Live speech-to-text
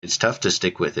It's tough to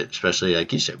stick with it, especially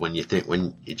like you said, when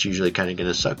it's usually kind of going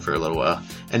to suck for a little while.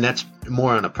 And that's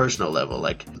more on a personal level.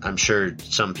 Like, I'm sure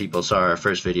some people saw our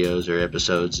first videos or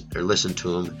episodes or listened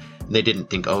to them, and they didn't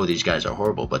think, oh, these guys are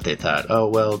horrible, but they thought, oh,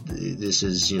 well, this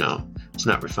is, it's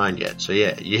not refined yet. So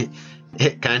yeah,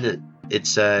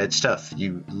 it's tough.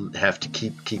 You have to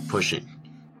keep pushing.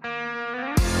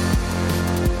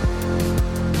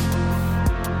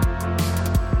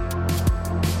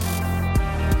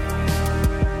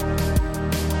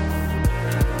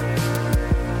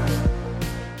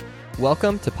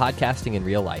 Welcome to Podcasting in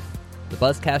Real Life, the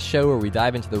Buzzcast show where we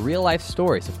dive into the real-life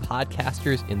stories of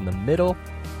podcasters in the middle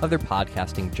of their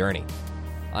podcasting journey.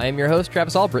 I am your host,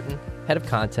 Travis Albritton, head of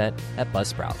content at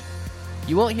Buzzsprout.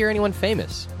 You won't hear anyone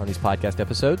famous on these podcast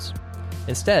episodes.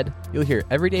 Instead, you'll hear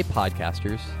everyday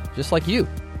podcasters, just like you,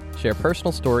 share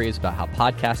personal stories about how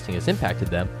podcasting has impacted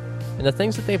them and the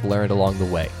things that they've learned along the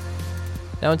way.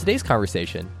 Now, in today's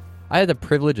conversation, I had the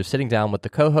privilege of sitting down with the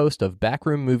co-host of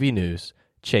Backroom Movie News,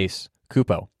 Chase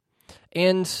Cupo.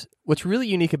 And what's really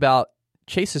unique about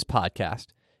Chase's podcast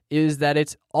is that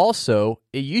it's also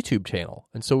a YouTube channel.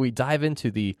 And so we dive into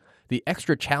the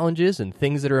extra challenges and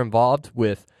things that are involved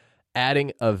with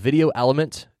adding a video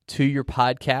element to your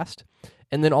podcast,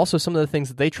 and then also some of the things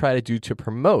that they try to do to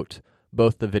promote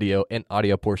both the video and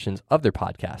audio portions of their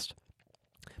podcast.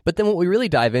 But then what we really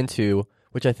dive into,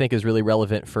 which I think is really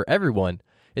relevant for everyone,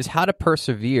 is how to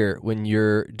persevere when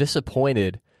you're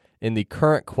disappointed in the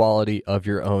current quality of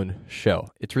your own show.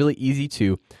 It's really easy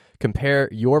to compare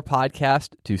your podcast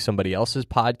to somebody else's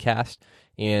podcast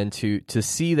and to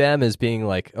see them as being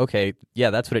like, okay, yeah,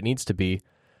 that's what it needs to be,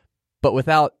 but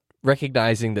without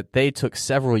recognizing that they took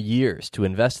several years to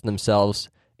invest in themselves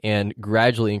and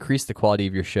gradually increase the quality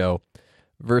of your show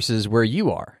versus where you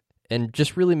are, and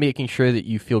just really making sure that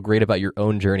you feel great about your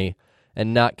own journey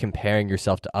and not comparing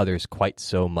yourself to others quite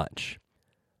so much.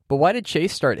 But why did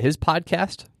Chase start his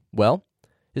podcast? Well,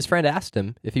 his friend asked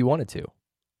him if he wanted to.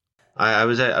 I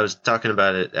was talking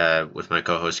about it with my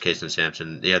co-host Kason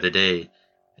Sampson the other day,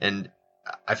 and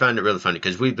I found it really funny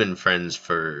because we've been friends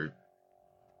for,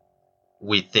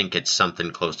 we think it's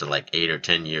something close to like 8 or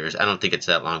 10 years. I don't think it's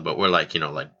that long, but we're like,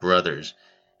 like brothers.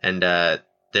 And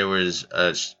there was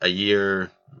a year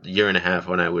and a half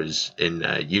when I was in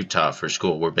Utah for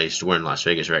school. We're in Las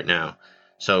Vegas right now.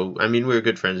 So, I mean, we were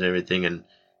good friends and everything. And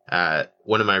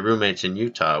one of my roommates in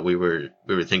Utah, we were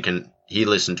thinking, he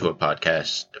listened to a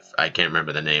podcast. I can't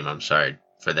remember the name. I'm sorry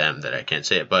for them that I can't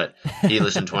say it, but he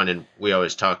listened to one, and we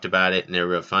always talked about it, and they're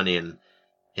real funny. And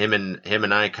him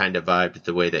and I kind of vibed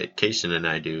the way that Kason and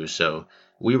I do. So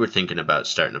we were thinking about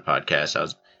starting a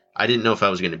podcast. I didn't know if I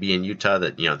was going to be in Utah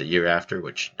the year after,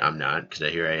 which I'm not,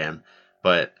 because here I am.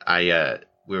 But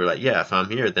we were like, yeah, if I'm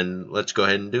here, then let's go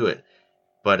ahead and do it.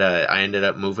 But I ended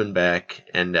up moving back,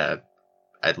 and I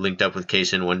linked up with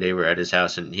Kason one day. We're at his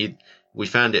house, and we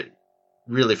found it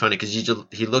really funny because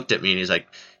he looked at me and he's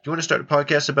like, "Do you want to start a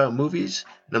podcast about movies?"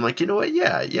 And I'm like, "You know what?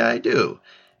 Yeah, I do."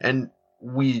 And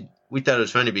we thought it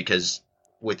was funny because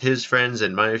with his friends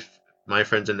and my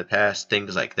friends in the past,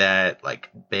 things like that, like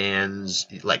bands,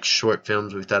 like short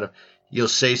films, we thought of. You'll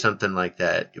say something like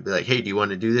that. You'll be like, "Hey, do you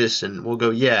want to do this?" And we'll go,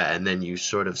 "Yeah." And then you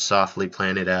sort of softly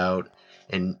plan it out.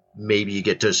 And maybe you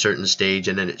get to a certain stage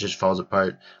and then it just falls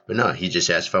apart. But no, he just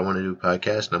asked if I want to do a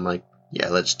podcast. And I'm like, yeah,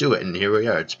 let's do it. And here we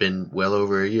are. It's been well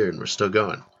over a year and we're still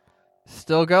going.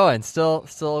 Still going. Still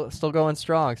going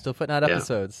strong. Still putting out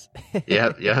episodes.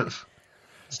 Yeah.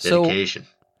 It's dedication.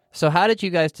 So how did you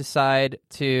guys decide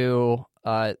to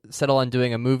settle on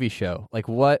doing a movie show? Like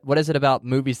what is it about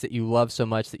movies that you love so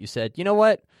much that you said, you know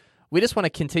what? We just want to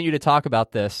continue to talk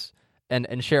about this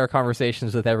and share our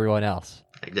conversations with everyone else.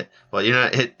 Well,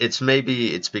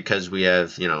 it's because we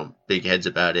have, big heads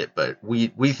about it, but we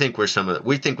think we're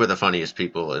the funniest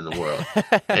people in the world.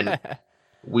 And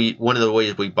one of the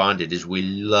ways we bonded is we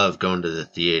love going to the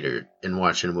theater and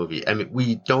watching a movie. I mean,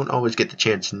 we don't always get the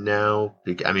chance now.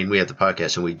 I mean, we have the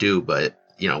podcast and we do, but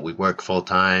we work full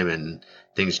time and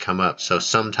things come up. So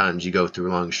sometimes you go through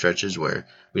long stretches where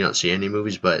we don't see any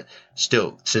movies, but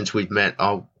still, since we've met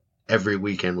every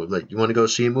weekend, we're like, you want to go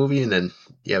see a movie? And then,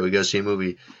 yeah, we go see a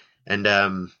movie. And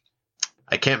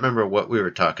I can't remember what we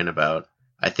were talking about.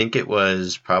 I think it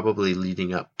was probably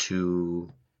leading up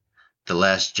to The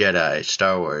Last Jedi,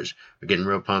 Star Wars. We're getting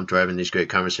real pumped. We're having these great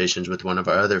conversations with one of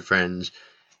our other friends.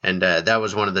 And that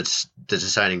was one of the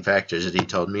deciding factors that he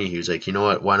told me. He was like, you know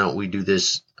what, why don't we do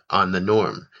this on the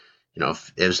norm?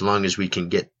 As long as we can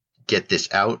get this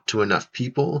out to enough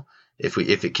people, if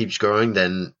it keeps growing,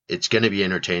 then it's going to be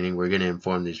entertaining. We're going to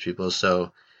inform these people.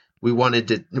 So we wanted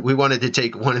to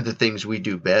take one of the things we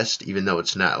do best, even though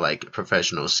it's not like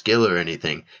professional skill or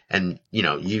anything, and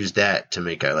use that to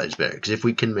make our lives better. Because if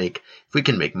we can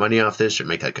make money off this or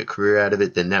make like a career out of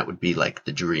it, then that would be like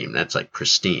the dream. That's like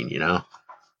pristine,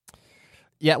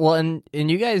 Yeah, well, and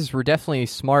you guys were definitely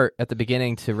smart at the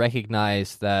beginning to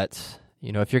recognize that,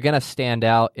 if you're going to stand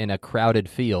out in a crowded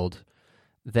field,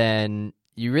 then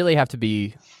you really have to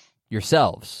be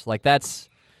yourselves. Like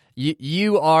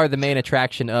you are the main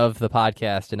attraction of the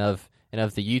podcast and of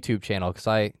the YouTube channel.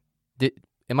 Because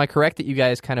am I correct that you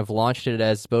guys kind of launched it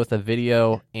as both a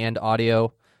video and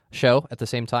audio show at the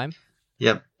same time?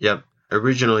 Yep.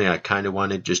 Originally, I kind of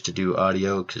wanted just to do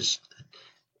audio because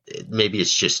maybe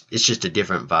it's just a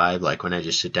different vibe, like when I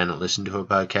just sit down and listen to a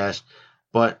podcast.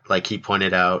 But like he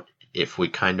pointed out, if we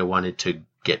kind of wanted to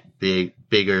get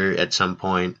bigger at some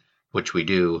point, which we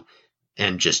do,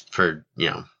 and just for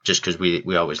just because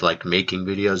we always like making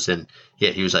videos, then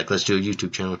he was like, let's do a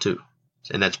YouTube channel too.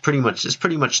 And that's pretty much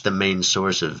the main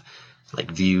source of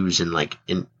like views and like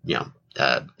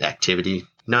activity.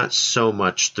 Not so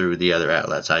much through the other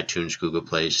outlets, iTunes, Google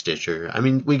Play, Stitcher. I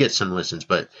mean, we get some listens,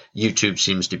 but YouTube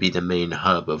seems to be the main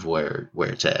hub of where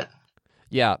it's at.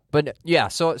 Yeah, but yeah,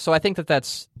 so I think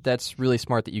that's really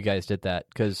smart that you guys did that,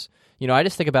 because I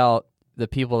just think about the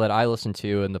people that I listen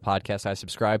to and the podcasts I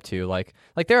subscribe to. Like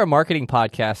there are marketing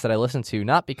podcasts that I listen to,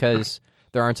 not because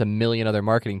there aren't a million other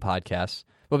marketing podcasts,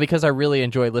 but because I really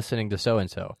enjoy listening to so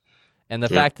and so. And the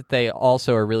fact that they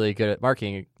also are really good at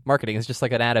marketing is just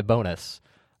like an added bonus.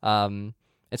 And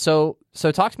so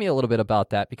talk to me a little bit about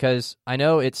that, because I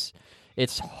know it's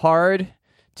hard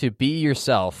to be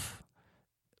yourself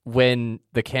when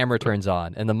the camera turns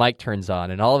on and the mic turns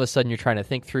on, and all of a sudden you're trying to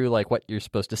think through like what you're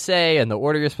supposed to say and the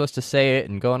order you're supposed to say it,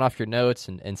 and going off your notes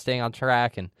and staying on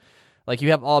track, and like you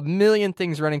have a million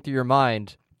things running through your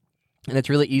mind, and it's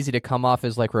really easy to come off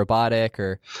as like robotic,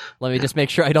 or let me just make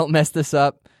sure I don't mess this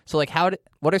up. So like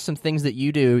what are some things that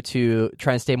you do to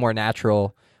try and stay more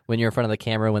natural when you're in front of the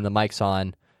camera, when the mic's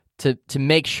on, to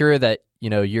make sure that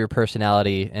your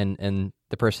personality and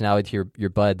the personality to your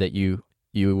bud that you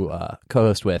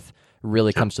co-host with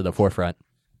really comes to the forefront?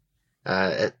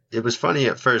 It was funny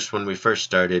at first when we first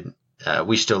started.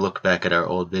 We still look back at our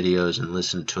old videos and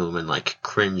listen to them and like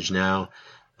cringe now.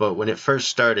 But when it first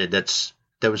started,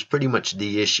 that was pretty much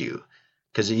the issue.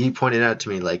 Because he pointed out to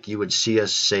me, like, you would hear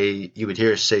us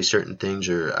say certain things,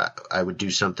 or I would do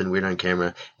something weird on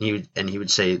camera, and he would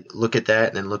say, look at that,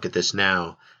 and then look at this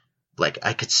now. Like,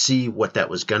 I could see what that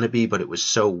was gonna be, but it was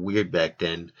so weird back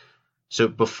then. So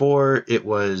before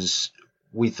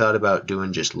we thought about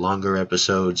doing just longer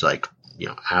episodes, like,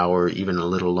 hour, even a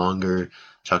little longer,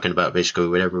 talking about basically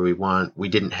whatever we want. We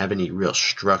didn't have any real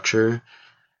structure,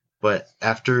 but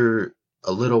after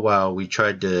a little while, we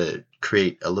tried to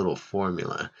create a little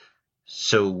formula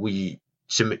so we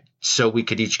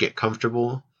could each get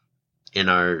comfortable in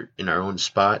our own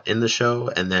spot in the show,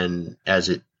 and then as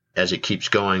it keeps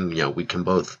going, we can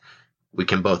both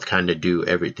kind of do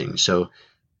everything. So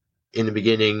in the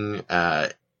beginning,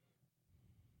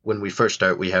 when we first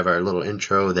start, we have our little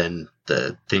intro, then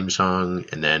the theme song,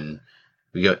 and then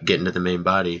we get into the main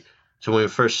body. So when we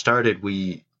first started,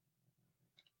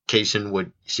 Kaysen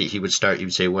would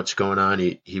say, what's going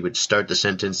on? He would start the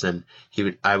sentence, then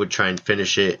I would try and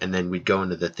finish it, and then we'd go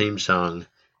into the theme song.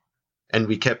 And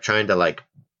we kept trying to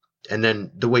and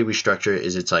then the way we structure it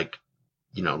is it's like,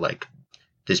 like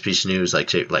this piece of news, like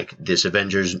say, like this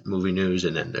Avengers movie news,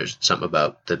 and then there's something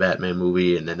about the Batman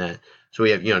movie, and then that. So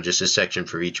we have, just a section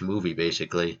for each movie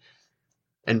basically.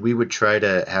 And we would try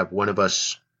to have one of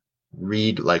us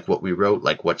read like what we wrote,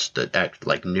 like what's the act,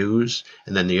 like news,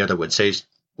 and then the other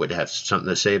would have something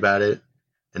to say about it,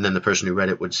 and then the person who read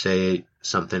it would say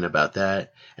something about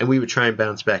that, and we would try and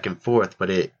bounce back and forth, but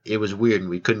it was weird and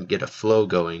we couldn't get a flow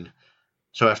going.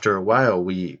 So after a while,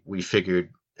 we figured,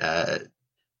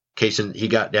 Kaysen, he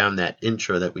got down that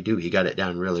intro that we do, he got it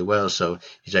down really well, so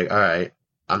he's like, all right,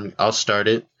 I'll start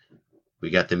it, we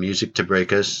got the music to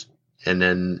break us, and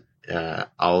then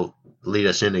I'll lead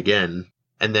us in again,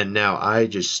 and then now I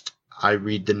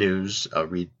read the news, I'll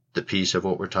read the piece of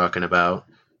what we're talking about,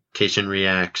 Kaysen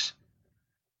reacts,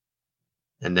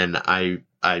 and then I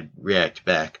react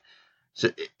back. So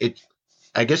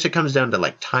I guess it comes down to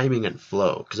like timing and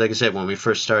flow. Because like I said, when we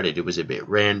first started, it was a bit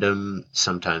random.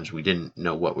 Sometimes we didn't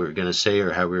know what we were going to say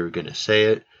or how we were going to say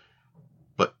it.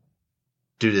 But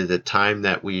due to the time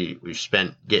that we've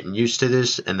spent getting used to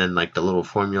this, and then like the little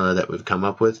formula that we've come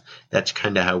up with, that's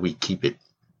kind of how we keep it,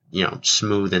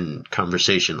 smooth and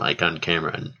conversation like on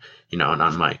camera and, and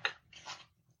on mic.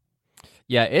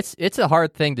 Yeah, it's a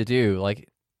hard thing to do. Like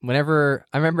whenever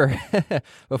I remember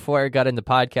before I got into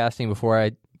podcasting, before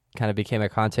I kind of became a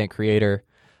content creator,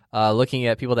 looking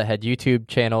at people that had YouTube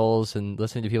channels and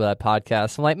listening to people that had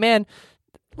podcasts, I'm like, man,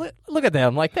 look at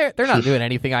them. Like they're not doing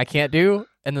anything I can't do.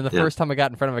 And then the first time I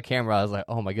got in front of a camera, I was like,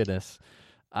 oh my goodness.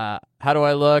 How do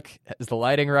I look? Is the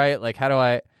lighting right? Like, do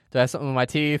I have something in my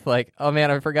teeth? Like, oh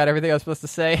man, I forgot everything I was supposed to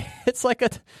say. It's like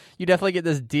you definitely get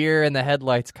this deer in the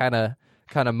headlights kind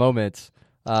of moments.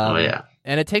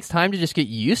 And it takes time to just get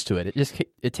used to it.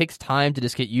 It takes time to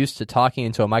just get used to talking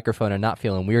into a microphone and not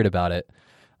feeling weird about it.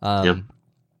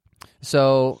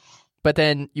 So, but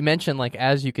then you mentioned like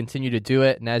as you continue to do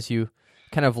it and as you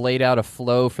kind of laid out a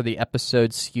flow for the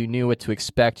episodes, you knew what to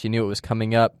expect, you knew what was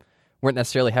coming up, weren't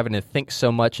necessarily having to think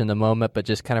so much in the moment, but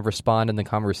just kind of respond in the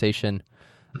conversation.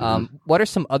 What are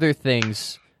some other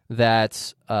things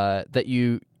that that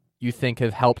you think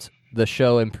have helped the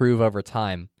show improve over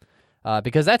time?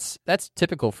 Because that's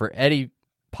typical for any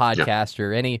podcast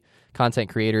or any content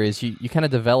creator is you kind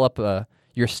of develop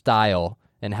your style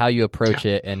and how you approach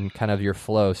it and kind of your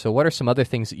flow. So what are some other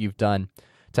things that you've done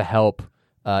to help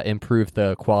improve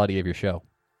the quality of your show?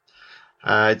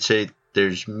 I'd say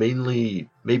there's mainly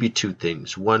maybe two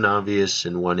things. One obvious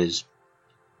and one is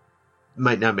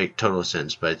might not make total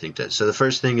sense, but I think that. So the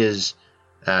first thing is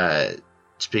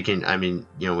speaking, I mean,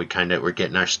 we're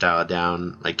getting our style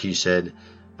down, like you said,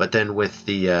 but then with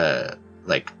the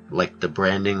like the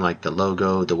branding, like the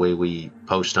logo, the way we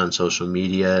post on social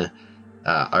media,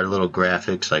 our little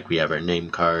graphics, like we have our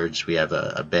name cards, we have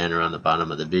a banner on the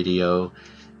bottom of the video.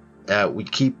 We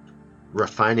keep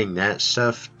refining that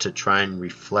stuff to try and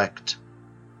reflect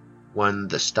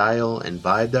the style and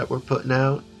vibe that we're putting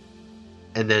out,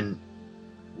 and then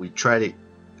we try to.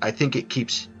 I think it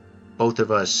keeps both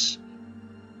of us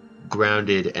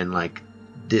grounded and like,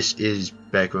 this is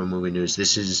Backroom Movie News.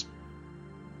 This is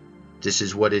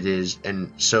what it is,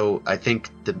 and so I think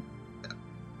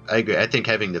I agree. I think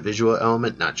having the visual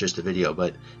element, not just the video,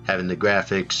 but having the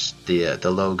graphics,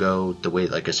 the logo, the way,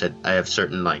 like I said, I have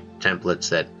certain like templates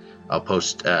that I'll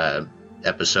post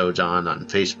episodes on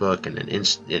Facebook, and then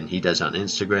and he does on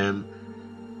Instagram.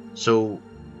 So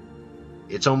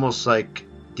it's almost like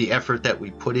the effort that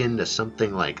we put into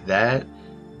something like that,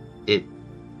 it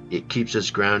keeps us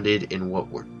grounded in what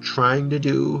we're trying to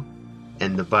do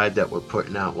and the vibe that we're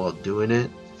putting out while doing it.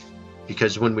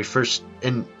 Because when we first,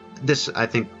 and this, I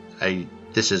think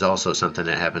this is also something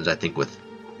that happens, I think, with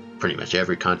pretty much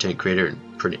every content creator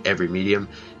and pretty every medium,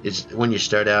 is when you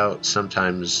start out,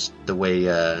 sometimes the way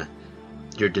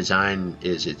your design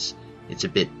is, it's a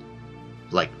bit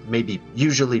like maybe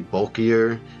usually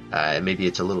bulkier, maybe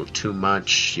it's a little too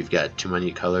much, you've got too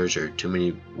many colors or too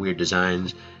many weird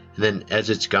designs. And then as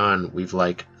it's gone, we've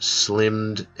like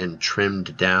slimmed and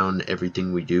trimmed down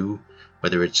everything we do,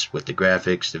 whether it's with the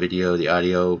graphics, the video, the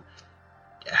audio,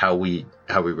 how we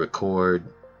record.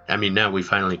 I mean, now we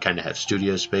finally kind of have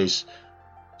studio space,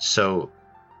 so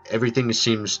everything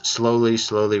seems slowly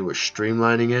we're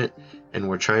streamlining it, and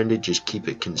we're trying to just keep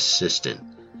it consistent.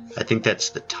 I think that's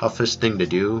the toughest thing to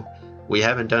do. We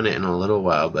haven't done it in a little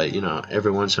while, but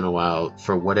every once in a while,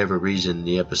 for whatever reason,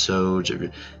 the episodes,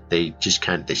 or they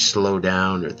slow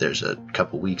down, or there's a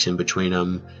couple weeks in between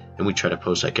them, and we try to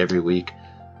post like every week.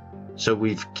 So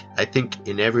I think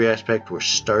in every aspect, we're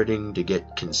starting to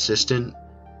get consistent,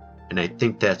 and I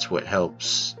think that's what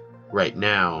helps right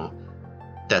now.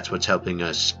 That's what's helping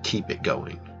us keep it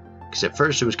going. Because at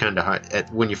first it was kind of hard.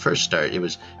 When you first start, it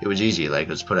was easy. Like,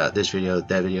 let's put out this video,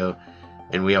 that video,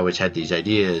 and we always had these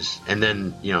ideas. And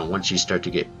then once we start to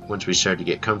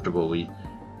get comfortable, we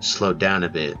slowed down a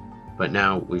bit. But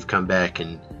now we've come back,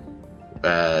 and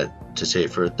to say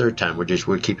it for a third time,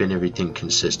 we're keeping everything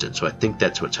consistent. So I think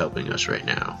that's what's helping us right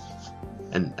now.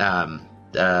 And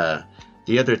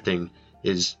the other thing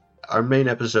is our main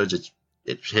episodes.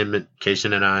 It's him,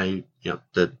 Kason, and I.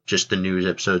 Just the news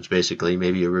episodes, basically,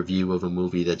 maybe a review of a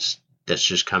movie that's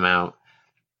just come out.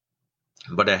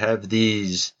 But I have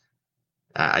these,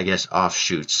 I guess,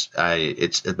 offshoots.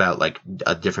 It's about like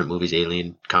different movies,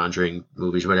 Alien, Conjuring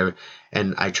movies, whatever.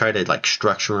 And I try to like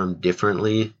structure them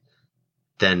differently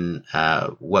than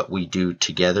what we do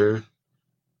together.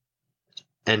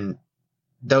 And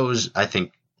those, I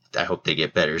hope they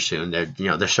get better soon.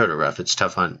 They're sort of rough. It's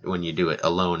tough when you do it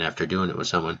alone after doing it with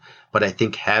someone. But I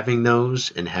think having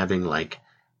those and having like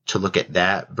to look at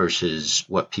that versus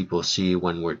what people see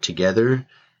when we're together,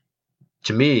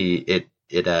 to me, it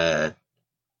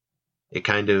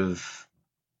kind of,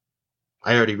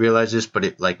 I already realized this, but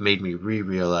it like made me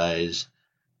realize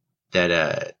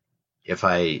that if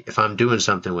I'm doing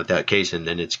something without Kason,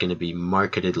 then it's going to be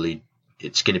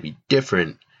it's going to be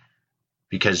different.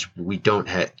 because we don't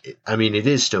have, I mean, it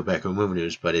is still Backroom Movie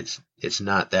News, but it's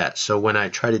not that. So when I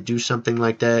try to do something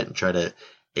like that and try to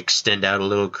extend out a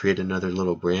little, create another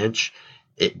little branch,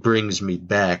 it brings me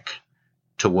back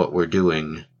to what we're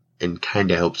doing and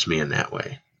kind of helps me in that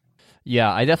way.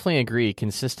 Yeah, I definitely agree.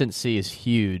 Consistency is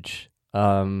huge.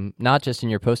 Not just in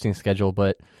your posting schedule,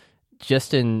 but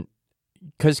just in,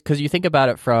 because you think about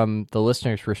it from the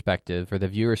listener's perspective or the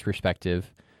viewer's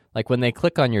perspective. Like when they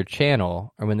click on your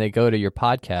channel or when they go to your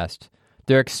podcast,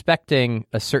 they're expecting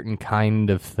a certain kind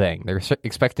of thing. They're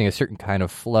expecting a certain kind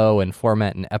of flow and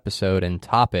format and episode and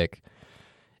topic.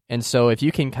 And so if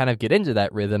you can kind of get into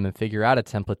that rhythm and figure out a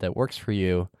template that works for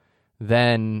you,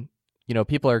 then, you know,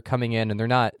 people are coming in and they're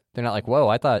not like, whoa,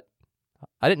 I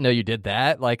didn't know you did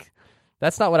that. Like,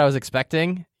 that's not what I was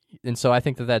expecting. And so I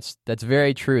think that's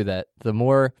very true, that the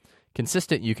more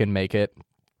consistent you can make it,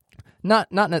 not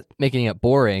making it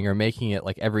boring or making it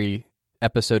like every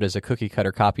episode is a cookie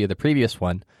cutter copy of the previous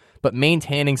one, but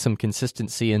maintaining some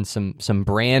consistency and some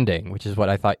branding, which is what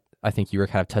I think you were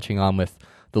kind of touching on with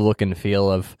the look and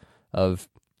feel of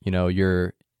you know,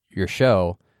 your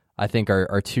show, I think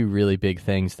are two really big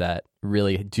things that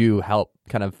really do help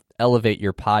kind of elevate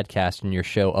your podcast and your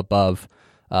show above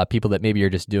people that maybe are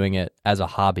just doing it as a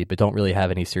hobby but don't really have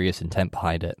any serious intent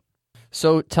behind it.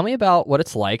 So tell me about what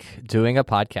it's like doing a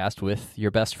podcast with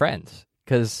your best friends,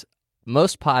 because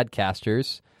most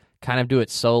podcasters kind of do it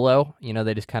solo. You know,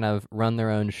 they just kind of run their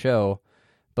own show.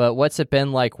 But what's it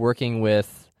been like working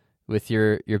with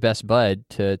your best bud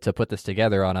to put this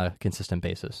together on a consistent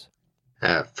basis?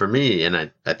 For me,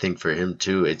 and I think for him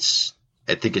too,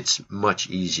 I think it's much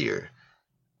easier.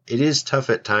 It is tough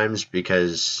at times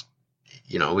because,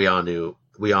 you know, we all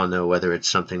know whether it's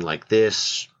something like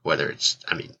this, whether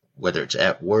it's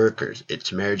at work or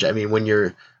it's marriage. I mean, when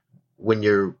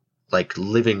you're like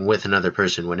living with another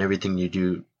person, when everything we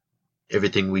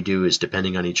do is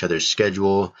depending on each other's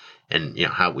schedule and, you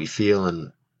know, how we feel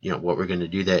and, you know, what we're going to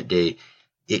do that day,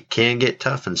 it can get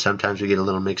tough and sometimes we get a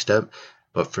little mixed up.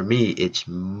 But for me, it's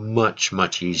much,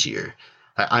 much easier.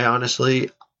 I honestly,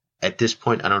 at this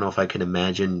point, I don't know if I can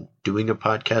imagine doing a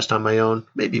podcast on my own.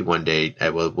 Maybe one day I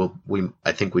will.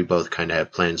 I think we both kind of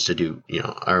have plans to do, you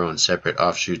know, our own separate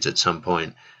offshoots at some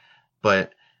point.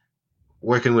 But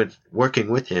working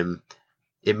with him,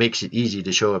 it makes it easy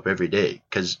to show up every day,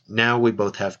 because now we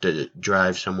both have to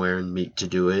drive somewhere and meet to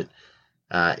do it.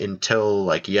 Until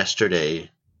like yesterday,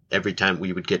 every time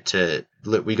we would get to,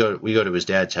 we go to his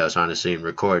dad's house, honestly, and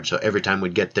record. So every time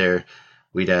we'd get there,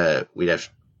 we'd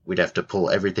have to pull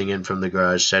everything in from the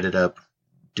garage, set it up,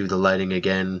 do the lighting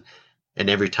again. And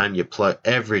every time you try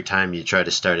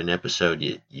to start an episode,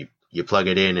 you plug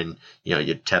it in and, you know,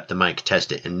 you tap the mic,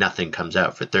 test it, and nothing comes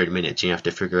out for 30 minutes. You have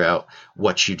to figure out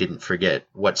what you didn't forget,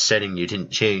 what setting you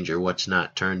didn't change, or what's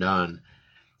not turned on.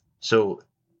 So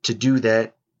to do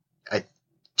that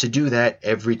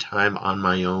every time on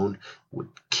my own would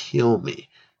kill me.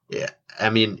 Yeah.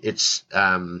 I mean, it's,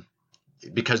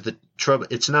 because the trouble,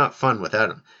 it's not fun without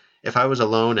him. If I was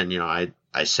alone and, you know,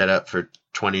 I set up for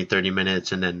 20, 30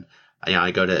 minutes and then, you know,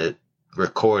 I go to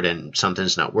record and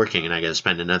something's not working and I got to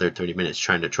spend another 30 minutes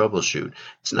trying to troubleshoot,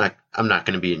 I'm not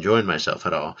going to be enjoying myself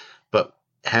at all. But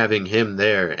having him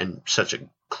there and such a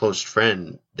close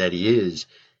friend that he is,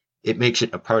 it makes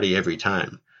it a party every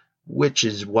time, which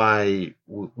is why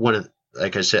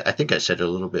like I said, I think I said it a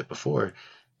little bit before,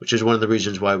 which is one of the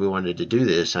reasons why we wanted to do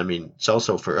this. I mean, it's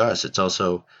also for us. It's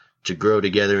also to grow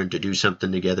together and to do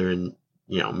something together and,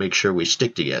 you know, make sure we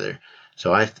stick together.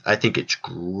 So I think it's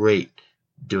great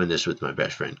doing this with my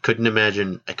best friend. I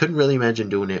couldn't really imagine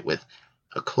doing it with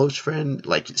a close friend,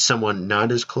 like someone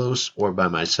not as close, or by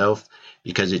myself,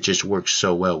 because it just works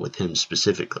so well with him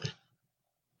specifically.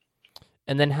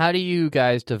 And then how do you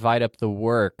guys divide up the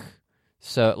work?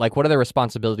 So, like, what do the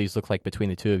responsibilities look like between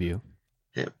the two of you?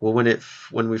 Yeah, well,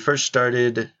 when we first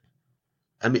started,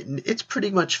 I mean, it's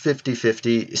pretty much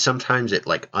 50-50. Sometimes it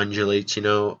like undulates, you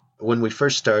know. When we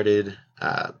first started,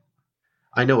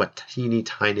 I know a teeny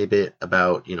tiny bit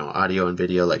about, you know, audio and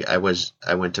video. Like I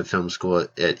went to film school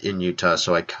in Utah,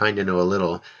 so I kind of know a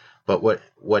little. But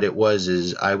what it was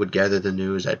is I would gather the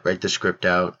news, I'd write the script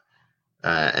out,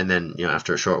 and then, you know,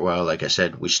 after a short while, like I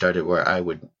said, we started where I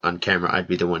would, on camera, I'd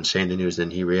be the one saying the news,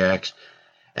 then he reacts.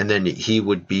 And then he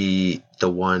would be the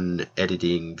one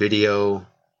editing video,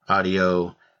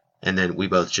 audio, and then we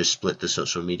both just split the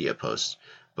social media posts.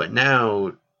 But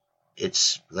now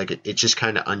it's like it just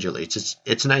kind of undulates.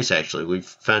 It's nice, actually. We've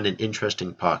found an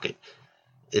interesting pocket.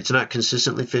 It's not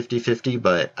consistently 50-50,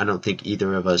 but I don't think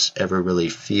either of us ever really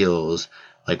feels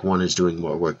like one is doing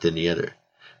more work than the other.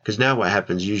 Because now what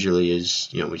happens usually is,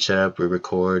 you know, we set up, we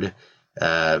record.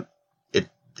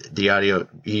 the audio,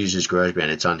 he uses GarageBand.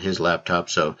 It's on his laptop,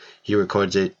 so he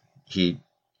records it, he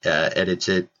edits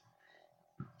it,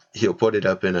 he'll put it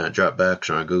up in a Dropbox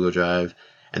or on Google Drive,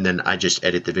 and then I just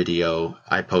edit the video,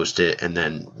 I post it, and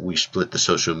then we split the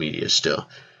social media still.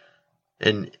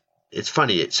 And it's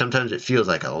funny, sometimes it feels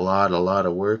like a lot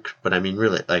of work, but I mean,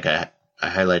 really, like I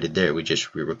highlighted there, we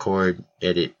record,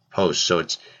 edit, post, so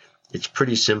it's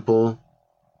pretty simple,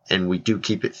 and we do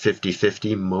keep it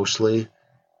 50-50 mostly.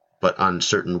 But on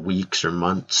certain weeks or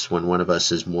months when one of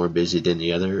us is more busy than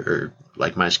the other, or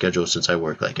like my schedule, since I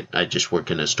just work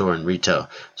in a store in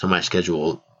retail, so my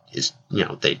schedule is,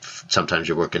 sometimes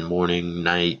you're working morning,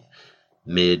 night,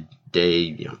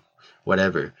 midday,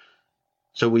 whatever.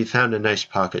 So we found a nice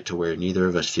pocket to where neither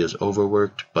of us feels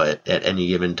overworked, but at any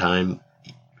given time,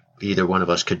 either one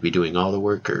of us could be doing all the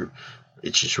work, or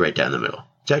it's just right down the middle.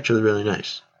 It's actually really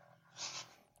nice.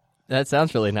 That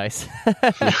sounds really nice.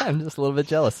 I'm just a little bit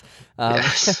jealous.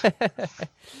 Yes.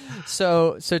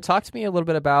 So talk to me a little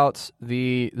bit about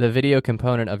the video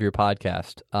component of your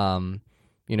podcast.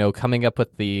 Coming up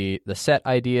with the set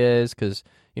ideas, because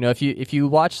if you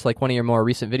watch like one of your more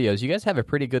recent videos, you guys have a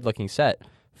pretty good looking set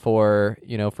for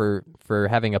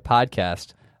having a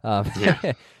podcast.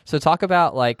 Yeah. So talk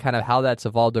about like kind of how that's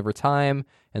evolved over time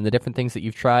and the different things that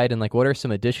you've tried, and like what are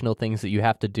some additional things that you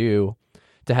have to do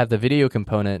to have the video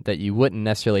component that you wouldn't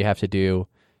necessarily have to do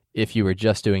if you were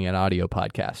just doing an audio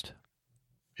podcast.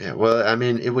 Yeah, well, I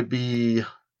mean, it would be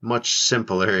much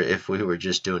simpler if we were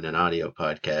just doing an audio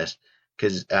podcast,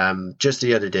 because just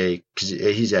the other day, because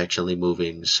he's actually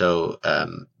moving, so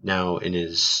now in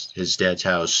his dad's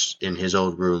house, in his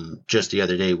old room, just the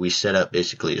other day, we set up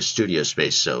basically a studio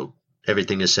space, so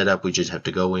everything is set up, we just have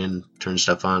to go in, turn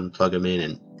stuff on, plug them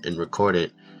in, and record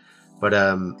it.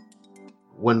 But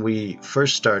when we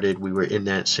first started, we were in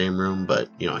that same room, but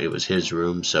it was his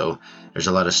room, so there's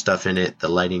a lot of stuff in it. The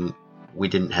lighting, we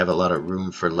didn't have a lot of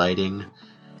room for lighting,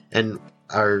 and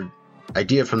our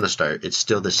idea from the start, it's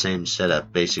still the same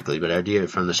setup basically, but our idea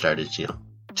from the start is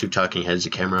two talking heads,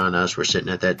 a camera on us, we're sitting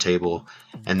at that table,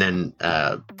 and then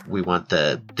we want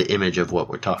the image of what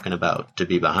we're talking about to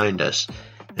be behind us.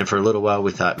 And for a little while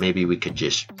we thought maybe we could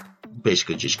just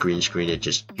green screen it,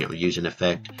 just use an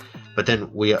effect. But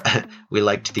then we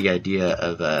liked the idea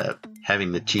of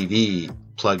having the TV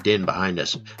plugged in behind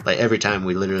us. Like every time,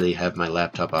 we literally have my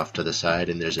laptop off to the side,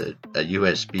 and there's a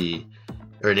USB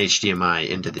or an HDMI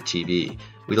into the TV.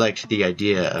 We liked the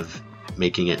idea of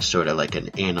making it sort of like an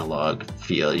analog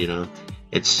feel.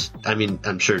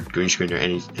 I'm sure green screen or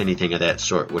anything of that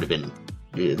sort would have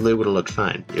looked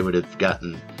fine. It would have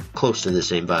gotten close to the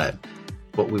same vibe.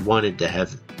 But we wanted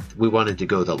to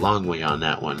go the long way on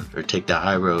that one, or take the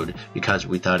high road, because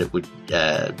we thought it would,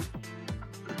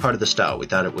 part of the style, we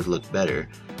thought it would look better.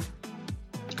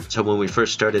 So when we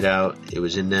first started out, it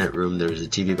was in that room, there was a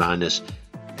TV behind us,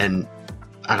 and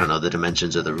I don't know the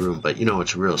dimensions of the room, but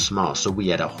it's real small, so we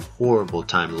had a horrible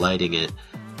time lighting the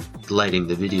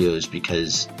videos,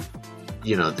 because,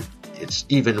 it's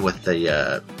even with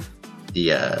the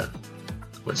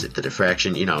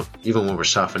diffraction, even when we're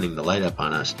softening the light up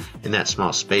on us in that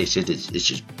small space, it's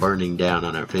just burning down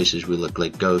on our faces. We look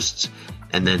like ghosts.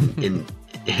 And then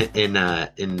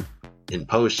in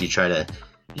post, you try to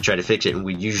fix it, and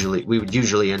we would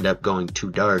usually end up going too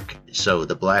dark, so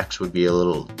the blacks would be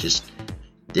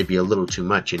they'd be a little too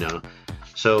much,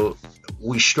 So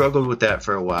we struggled with that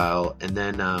for a while, and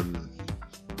then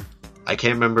I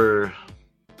can't remember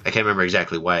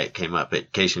exactly why it came up,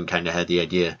 but Kaysen kind of had the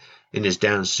idea. In his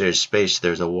downstairs space,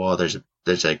 there's a wall, there's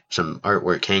like some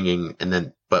artwork hanging, and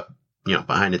then, but,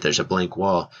 behind it, there's a blank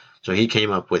wall. So he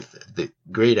came up with the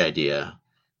great idea.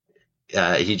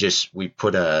 We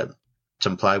put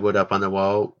some plywood up on the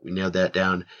wall, we nailed that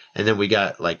down, and then we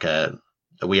got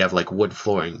we have wood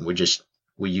flooring.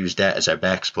 We used that as our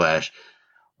backsplash.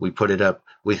 We put it up.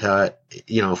 We thought,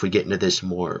 if we get into this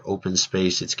more open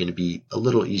space, it's going to be a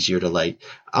little easier to light.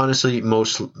 Honestly,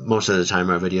 most of the time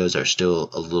our videos are still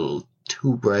a little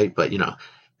too bright, but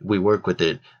we work with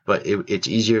it. But it's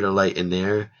easier to light in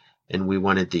there, and we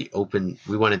wanted the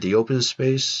open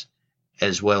space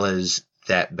as well as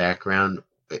that background.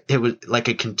 It was like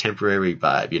a contemporary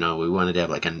vibe, we wanted to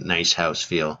have like a nice house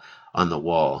feel on the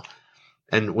wall.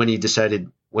 And when he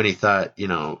thought,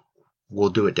 we'll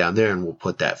do it down there and we'll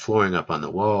put that flooring up on the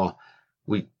wall,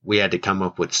 we had to come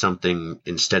up with something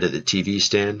instead of the TV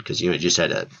stand, because he just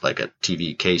had a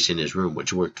TV case in his room,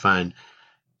 which worked fine.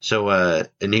 So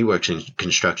and he works in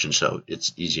construction, so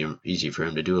it's easy for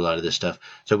him to do a lot of this stuff.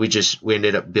 So we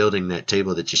ended up building that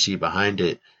table that you see behind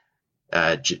it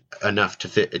enough to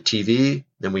fit a TV.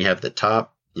 Then we have the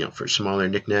top for smaller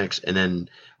knickknacks, and then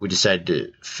we decided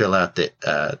to fill out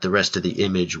the rest of the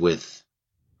image with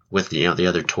the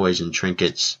other toys and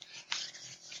trinkets.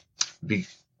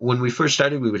 When we first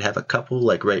started, we would have a couple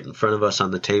like right in front of us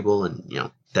on the table,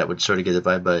 and that would sort of get the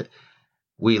vibe. But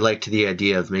we liked the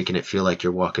idea of making it feel like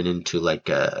you're walking into like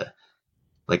a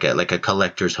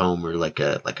collector's home or like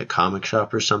a comic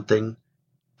shop or something,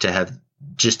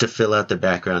 to fill out the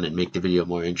background and make the video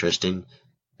more interesting.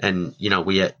 And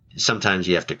sometimes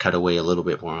you have to cut away a little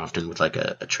bit more often with like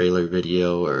a trailer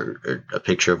video or a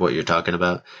picture of what you're talking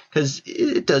about, because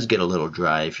it does get a little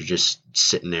dry if you're just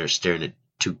sitting there staring at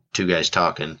two guys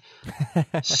talking.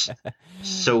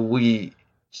 So we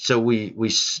slowly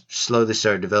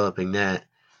started developing that,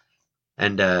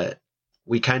 and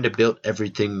we kind of built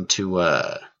everything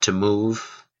to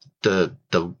move. The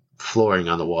flooring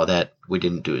on the wall, that we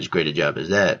didn't do as great a job as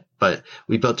that, but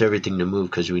we built everything to move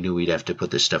because we knew we'd have to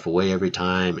put this stuff away every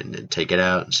time and then take it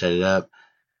out and set it up.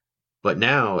 But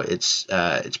now it's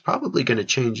probably going to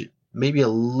change maybe a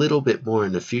little bit more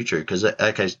in the future, because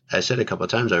like I said a couple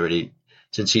of times already,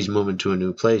 since he's moving to a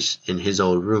new place in his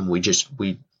old room,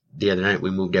 the other night we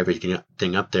moved everything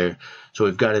up there, so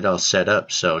we've got it all set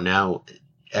up. So now,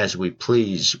 as we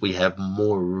please, we have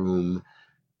more room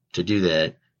to do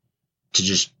that,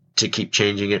 to keep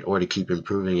changing it or to keep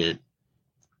improving it.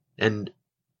 And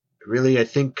really, I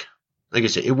think, like I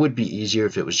said, it would be easier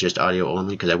if it was just audio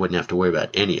only, because I wouldn't have to worry about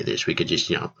any of this. We could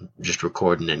just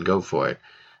record and then go for it.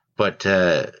 But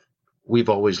we've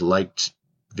always liked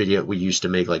video. We used to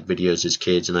make like videos as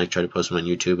kids and like try to post them on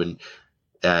YouTube,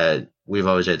 and we've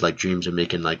always had like dreams of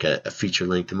making like a feature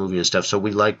length movie and stuff. So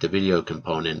we like the video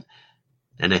component,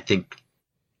 and I think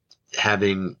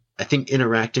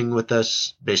interacting with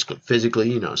us, basically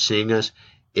physically, seeing us,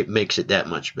 it makes it that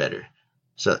much better.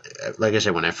 So, like I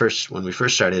said, when we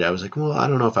first started, I was like, well, I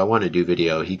don't know if I want to do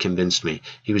video. He convinced me.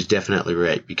 He was definitely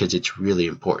right, because it's really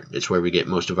important. It's where we get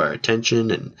most of our attention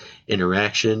and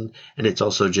interaction, and it's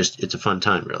also it's a fun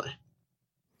time, really.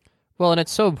 Well, and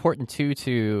it's so important too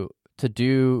to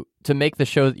make the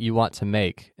show that you want to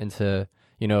make, and to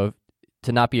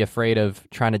not be afraid of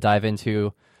trying to dive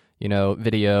into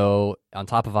video on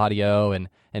top of audio, and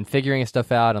figuring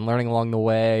stuff out and learning along the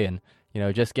way, and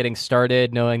just getting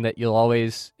started, knowing that you'll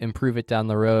always improve it down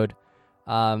the road.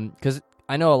 Because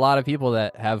I know a lot of people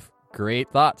that have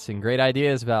great thoughts and great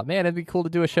ideas about, man, it'd be cool to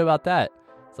do a show about that.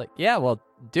 It's like, yeah, well,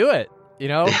 do it,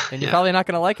 and you're probably not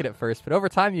going to like it at first, but over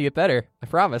time you get better. I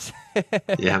promise.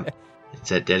 Yeah. It's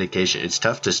that dedication. It's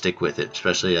tough to stick with it,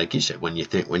 especially like you said, when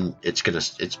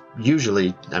it's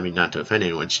usually, I mean, not to offend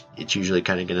anyone, it's usually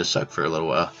kind of going to suck for a little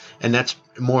while. And that's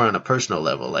more on a personal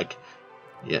level. Like,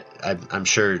 yeah, I'm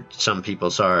sure some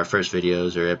people saw our first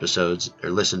videos or episodes or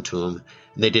listened to them,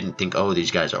 and they didn't think, oh,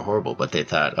 these guys are horrible, but they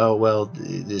thought, oh, well,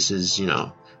 this is,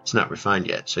 it's not refined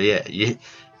yet. So yeah,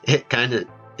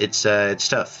 it's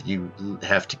tough. You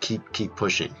have to keep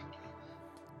pushing.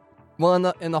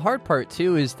 Well, and the hard part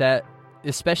too is that,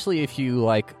 especially if you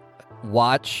like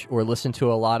watch or listen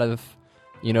to a lot of,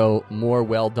 more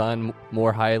well done,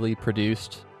 more highly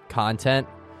produced content,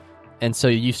 and so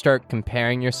you start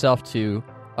comparing yourself to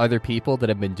other people that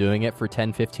have been doing it for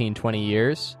 10, 15, 20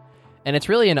 years. And it's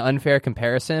really an unfair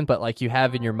comparison, but like you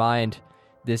have in your mind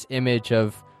this image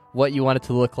of what you want it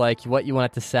to look like, what you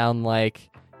want it to sound like,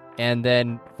 and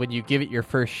then when you give it your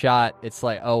first shot, it's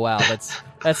like, oh wow,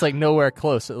 that's like nowhere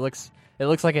close. It looks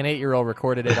like an 8-year-old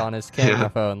recorded it on his camera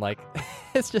phone. Like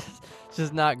it's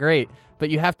just not great.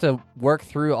 But you have to work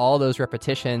through all those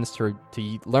repetitions to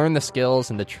learn the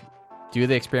skills and to do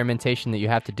the experimentation that you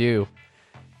have to do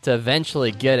to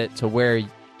eventually get it to where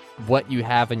what you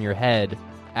have in your head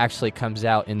actually comes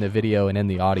out in the video and in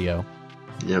the audio.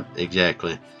 Yep,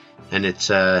 exactly. And it's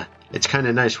kind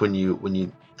of nice when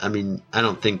you I mean, I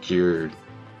don't think this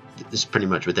is pretty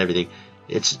much with everything.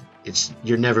 It's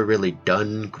you're never really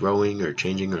done growing or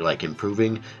changing or like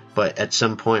improving, but at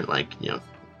some point, like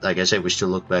I said, we still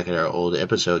look back at our old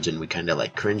episodes and we kind of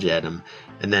like cringe at them,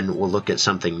 and then we'll look at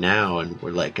something now and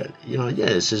we're like, yeah,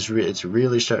 it's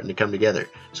really starting to come together.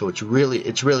 So it's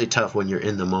really tough when you're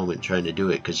in the moment trying to do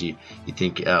it, because you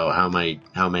think, oh, how am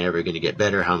I ever going to get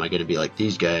better? How am I going to be like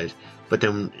these guys? But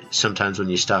then sometimes when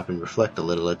you stop and reflect a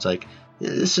little, it's like, yeah,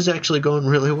 this is actually going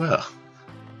really well.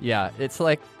 Yeah, it's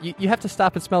like you have to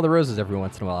stop and smell the roses every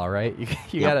once in a while, right?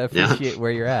 You got to appreciate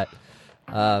where you're at.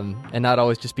 And not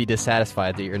always just be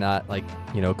dissatisfied that you're not like,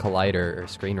 Collider or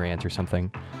Screen Rant or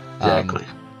something. Exactly.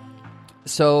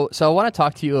 So I want to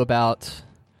talk to you about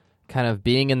kind of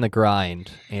being in the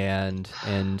grind and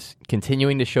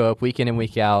continuing to show up week in and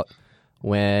week out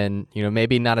when,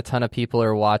 maybe not a ton of people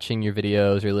are watching your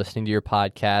videos or listening to your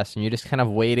podcast, and you're just kind of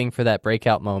waiting for that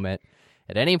breakout moment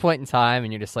at any point in time,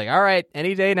 and you're just like, all right,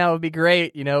 any day now would be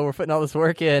great. We're putting all this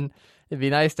work in. It'd be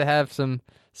nice to have some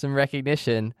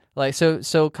recognition. Like,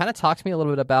 so kind of talk to me a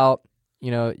little bit about,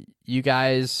 you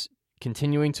guys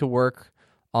continuing to work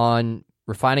on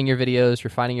refining your videos,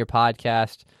 refining your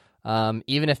podcast,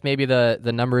 even if maybe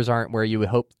the numbers aren't where you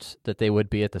hoped that they would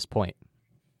be at this point.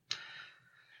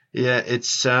 Yeah,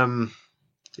 it's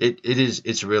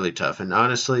really tough. And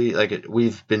honestly,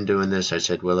 we've been doing this, I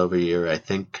said, well over a year. I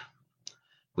think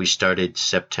we started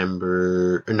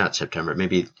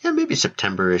maybe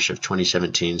September-ish of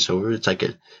 2017. So it's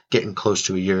getting close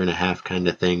to a year and a half kind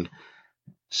of thing.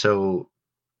 So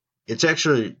it's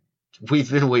actually, we've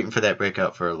been waiting for that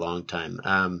breakout for a long time.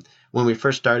 When we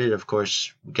first started, of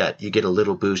course, you get a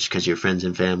little boost because your friends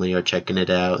and family are checking it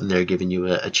out and they're giving you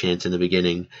a chance in the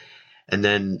beginning. And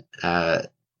then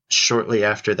shortly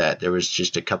after that, there was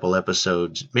just a couple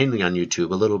episodes, mainly on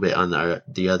YouTube, a little bit on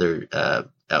the other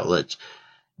outlets.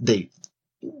 They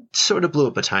sort of blew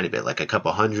up a tiny bit, like a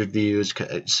couple hundred views,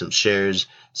 some shares,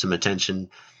 some attention.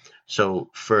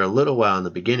 So for a little while in the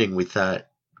beginning, we thought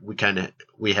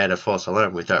we had a false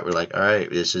alarm. We thought, we're like, all right,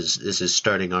 this is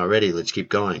starting already. Let's keep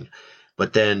going.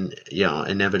 But then,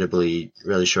 inevitably,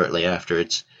 really shortly after,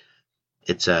 it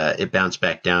bounced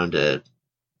back down to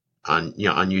on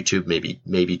YouTube,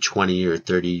 maybe 20 or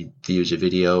 30 views a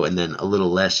video, and then a little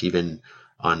less even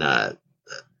on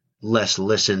less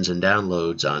listens and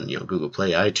downloads on Google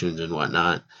Play, iTunes, and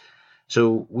whatnot.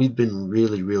 So we've been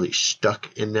really, really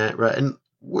stuck in that, right? And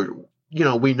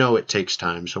we know it takes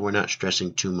time, so we're not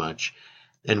stressing too much,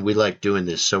 and we like doing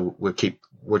this. So we keep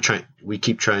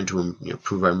trying to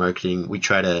improve our marketing. We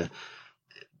try to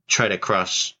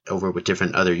cross over with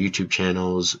different other YouTube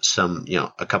channels. Some,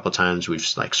 a couple times we've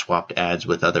swapped ads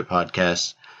with other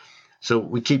podcasts. So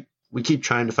we keep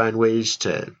trying to find ways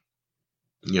to,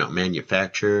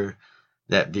 manufacture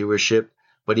that viewership,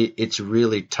 but it's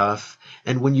really tough.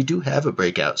 And when you do have a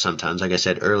breakout, sometimes, like I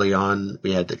said, early on,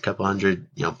 we had a couple hundred,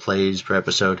 plays per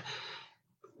episode.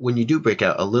 When you do break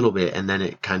out a little bit and then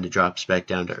it kind of drops back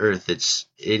down to earth, it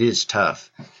is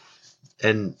tough.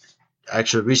 And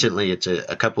actually, recently, it's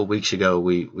a couple weeks ago,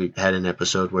 we had an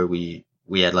episode where we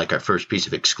had our first piece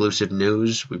of exclusive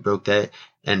news. We broke that,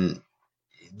 and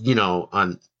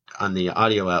on the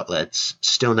audio outlets,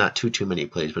 still not too many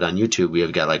plays, but on YouTube we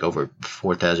have got over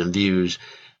 4,000 views,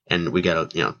 and we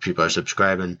got people are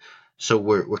subscribing. So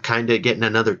we're kind of getting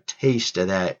another taste of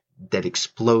that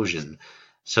explosion.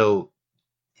 So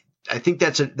I think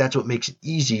that's what makes it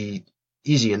easy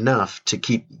enough to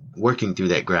keep working through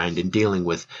that grind and dealing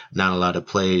with not a lot of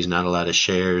plays, not a lot of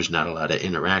shares, not a lot of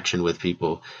interaction with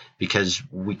people, because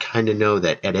we kind of know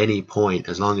that at any point,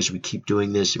 as long as we keep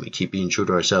doing this and we keep being true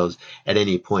to ourselves, at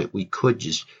any point we could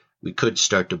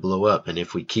start to blow up. And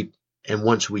if we keep, and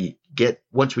once we get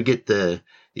the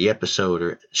episode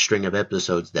or string of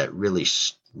episodes that really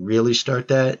start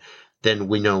that, then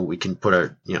we know we can put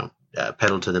our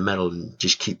pedal to the metal and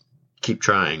just keep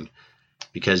trying.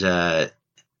 Because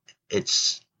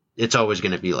it's always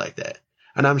going to be like that.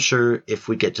 And I'm sure if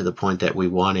we get to the point that we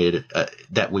want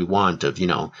of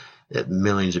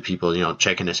millions of people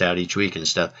checking us out each week and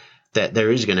stuff, that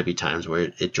there is going to be times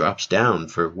where it drops down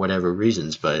for whatever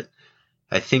reasons. But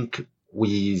I think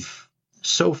we've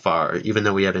so far, even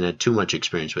though we haven't had too much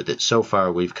experience with it, so far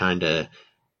we've kind of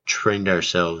trained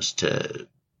ourselves to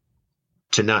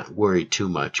not worry too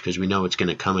much, because we know it's going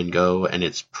to come and go, and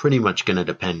it's pretty much going to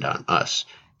depend on us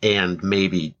and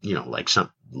maybe, some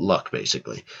luck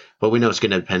basically, but we know it's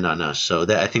going to depend on us. So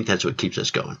I think that's what keeps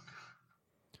us going.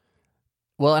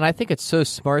 Well, and I think it's so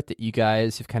smart that you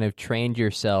guys have kind of trained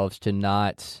yourselves to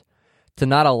not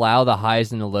allow the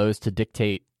highs and the lows to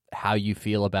dictate how you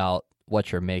feel about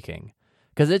what you're making.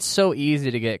 Because it's so easy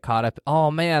to get caught up.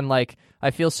 Oh man,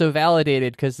 I feel so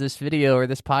validated because this video or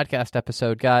this podcast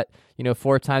episode got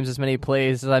 4 times as many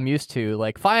plays as I'm used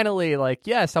to. Finally,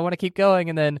 yes, I want to keep going.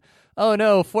 And then, oh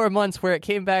no, 4 months where it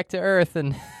came back to earth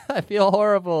and I feel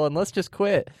horrible and let's just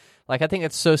quit. I think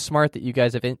it's so smart that you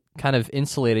guys have kind of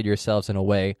insulated yourselves in a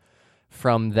way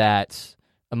from that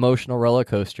emotional roller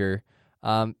coaster,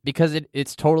 because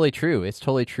it's totally true. It's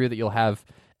totally true that you'll have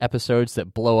episodes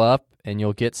that blow up and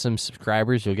you'll get some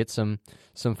subscribers, you'll get some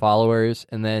followers,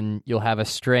 and then you'll have a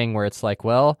string where it's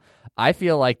well, I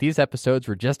feel like these episodes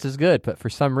were just as good, but for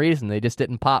some reason they just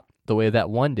didn't pop the way that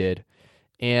one did.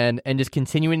 And just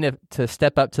continuing to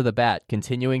step up to the bat,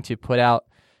 continuing to put out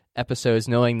episodes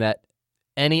knowing that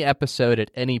any episode at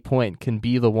any point can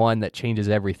be the one that changes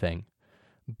everything.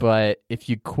 But if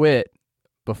you quit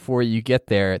before you get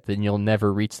there, then you'll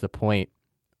never reach the point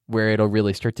where it'll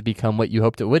really start to become what you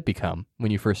hoped it would become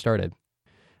when you first started.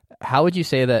 How would you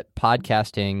say that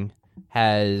podcasting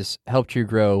has helped you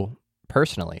grow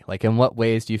personally? Like, in what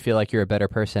ways do you feel like you're a better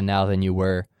person now than you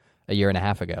were a year and a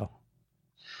half ago?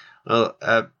 Well,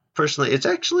 personally,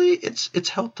 it's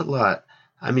helped a lot.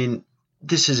 I mean,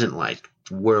 this isn't like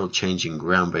world-changing,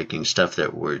 groundbreaking stuff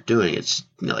that we're doing. It's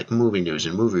like movie news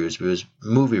and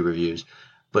movie reviews,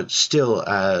 but still,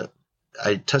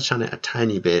 I touched on it a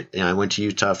tiny bit. I went to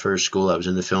Utah for school. I was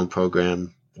in the film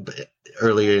program. But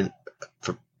earlier,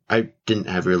 I didn't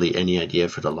have really any idea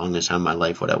for the longest time in my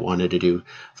life what I wanted to do.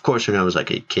 Of course, when I was like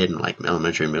a kid in like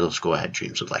elementary and middle school, I had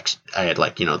dreams of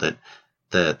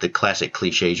the classic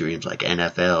cliche dreams like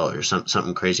NFL or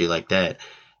something crazy like that.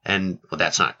 And well,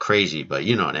 that's not crazy, but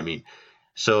you know what I mean.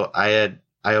 So I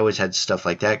always had stuff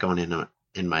like that going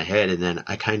in my head, and then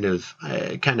I kind of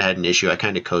had an issue. I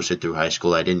kind of coasted through high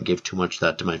school. I didn't give too much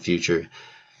thought to my future.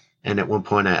 And at one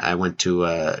point I went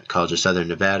to College of Southern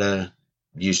Nevada.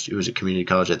 It was a community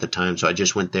college at the time, so I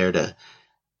just went there to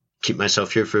keep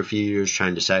myself here for a few years,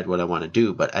 trying to decide what I want to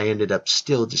do. But I ended up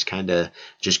still just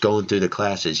going through the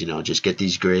classes, just get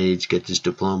these grades, get this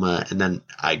diploma. And then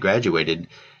I graduated,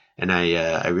 and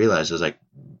I realized I was like,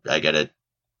 I got to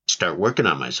start working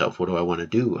on myself. What do I want to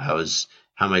do? How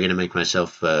am I going to make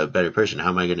myself a better person? How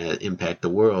am I going to impact the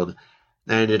world?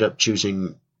 I ended up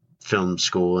choosing film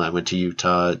school. I went to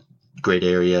Utah, great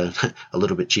area, a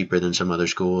little bit cheaper than some other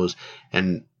schools.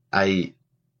 And I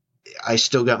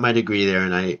still got my degree there,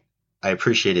 and I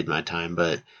appreciated my time,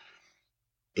 but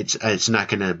it's not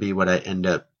going to be what I end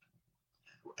up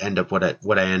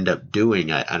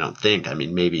doing. I don't think. I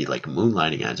mean, maybe like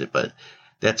moonlighting as it, but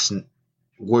that's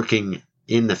working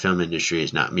in the film industry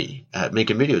is not me.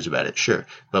 Making videos about it, sure,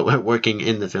 but working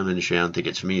in the film industry, I don't think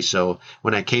it's for me. So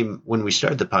when we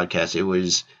started the podcast, it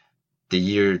was the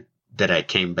year that I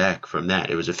came back from that.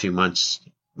 It was a few months,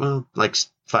 well, like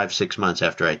 5-6 months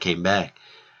after I came back.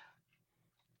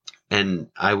 And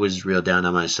I was real down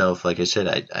on myself. Like I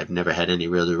said, I've never had any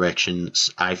real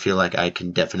directions. I feel like I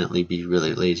can definitely be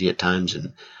really lazy at times,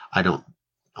 and I don't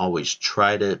always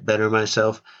try to better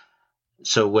myself.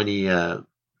 So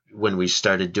when we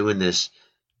started doing this,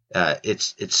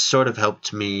 it's sort of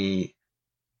helped me.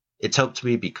 It's helped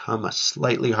me become a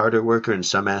slightly harder worker in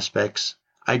some aspects.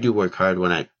 I do work hard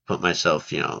when I put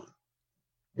myself,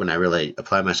 when I really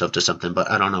apply myself to something,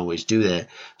 but I don't always do that.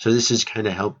 So this has kind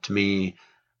of helped me.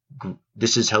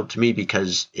 This has helped me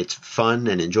because it's fun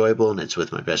and enjoyable, and it's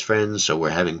with my best friends, so we're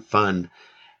having fun,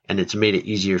 and it's made it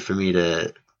easier for me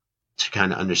to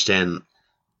kind of understand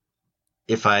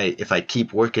if I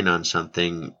keep working on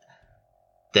something,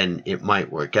 then it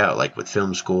might work out. Like with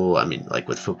film school, I mean, like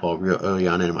with football real early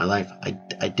on in my life,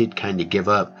 I did kind of give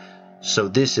up. So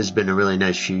this has been a really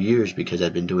nice few years because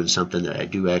I've been doing something that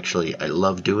I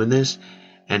love doing this,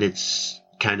 and it's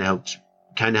kind of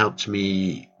helped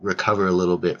me recover a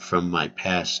little bit from my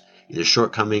past, either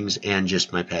shortcomings and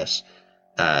just my past,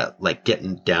 like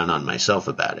getting down on myself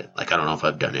about it. Like, I don't know if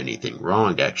I've done anything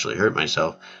wrong to actually hurt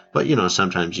myself, but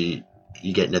sometimes you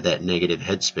get into that negative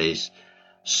headspace.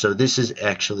 So this has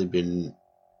actually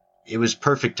it was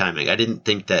perfect timing. I didn't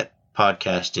think that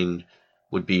podcasting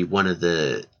would be one of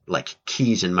the like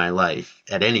keys in my life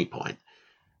at any point,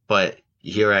 but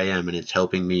here I am, and it's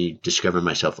helping me discover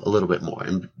myself a little bit more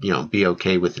and, be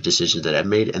okay with the decisions that I've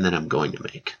made and that I'm going to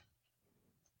make.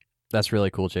 That's really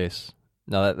cool, Chase.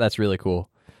 No, that's really cool.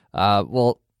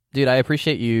 Well, dude, I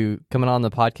appreciate you coming on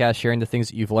the podcast, sharing the things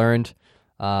that you've learned,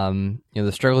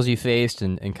 the struggles you faced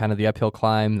and kind of the uphill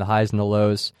climb, the highs and the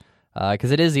lows, because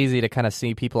it is easy to kind of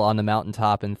see people on the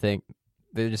mountaintop and think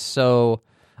they're just so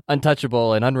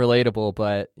untouchable and unrelatable.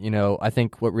 But, I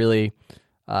think what really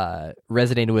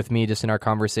resonated with me just in our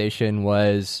conversation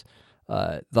was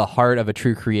the heart of a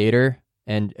true creator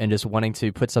and just wanting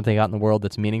to put something out in the world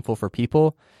that's meaningful for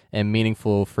people and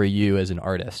meaningful for you as an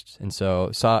artist. And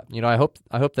so I hope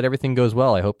that everything goes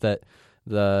well. I hope that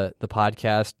the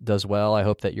podcast does well. I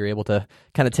hope that you're able to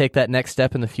kind of take that next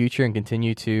step in the future and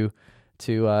continue to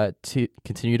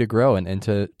continue to grow and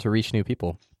to reach new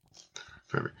people.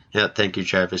 Perfect. Yeah, thank you,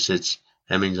 Travis.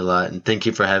 That means a lot, and thank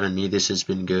you for having me. This has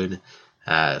been good.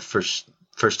 First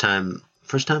time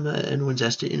anyone's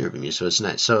asked to interview me, so it's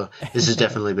nice. So this has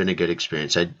definitely been a good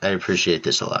experience. I appreciate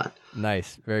this a lot.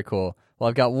 Nice. Very cool. Well,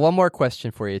 I've got one more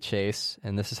question for you, Chase,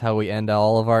 and this is how we end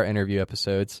all of our interview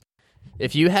episodes.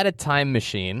 If you had a time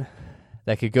machine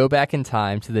that could go back in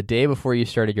time to the day before you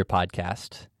started your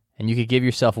podcast, and you could give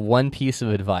yourself one piece of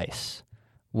advice,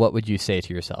 what would you say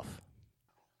to yourself?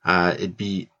 It'd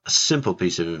be a simple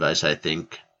piece of advice, I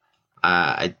think.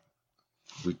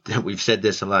 we've said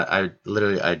this a lot.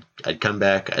 I'd come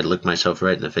back, I'd look myself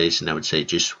right in the face, and I would say,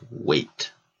 just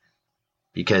wait,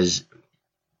 because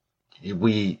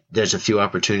there's a few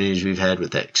opportunities we've had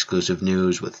with that exclusive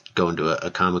news, with going to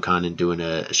a Comic-Con and doing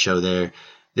a show there.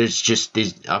 There's just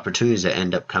these opportunities that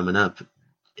end up coming up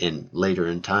later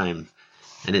in time.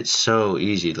 And it's so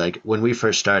easy. Like when we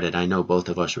first started, I know both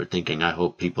of us were thinking, I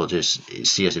hope people just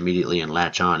see us immediately and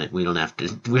latch on it. We don't have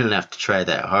to try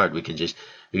that hard. We can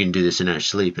do this in our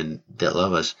sleep and they'll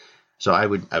love us. So I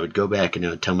would go back and I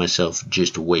would tell myself,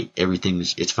 just wait.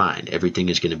 It's fine. Everything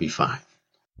is going to be fine.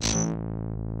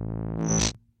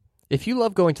 If you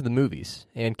love going to the movies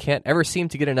and can't ever seem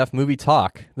to get enough movie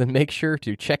talk, then make sure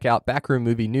to check out Backroom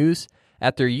Movie News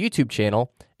at their YouTube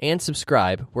channel and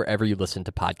subscribe wherever you listen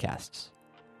to podcasts.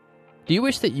 Do you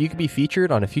wish that you could be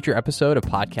featured on a future episode of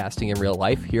Podcasting in Real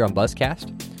Life here on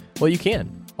Buzzcast? Well, you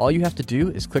can. All you have to do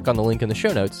is click on the link in the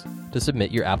show notes to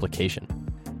submit your application.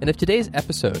 And if today's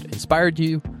episode inspired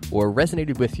you or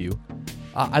resonated with you,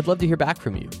 I'd love to hear back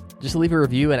from you. Just leave a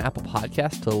review in Apple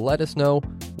Podcasts to let us know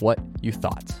what you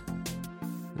thought.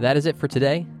 That is it for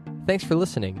today. Thanks for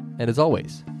listening, and as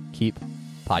always, keep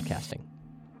podcasting.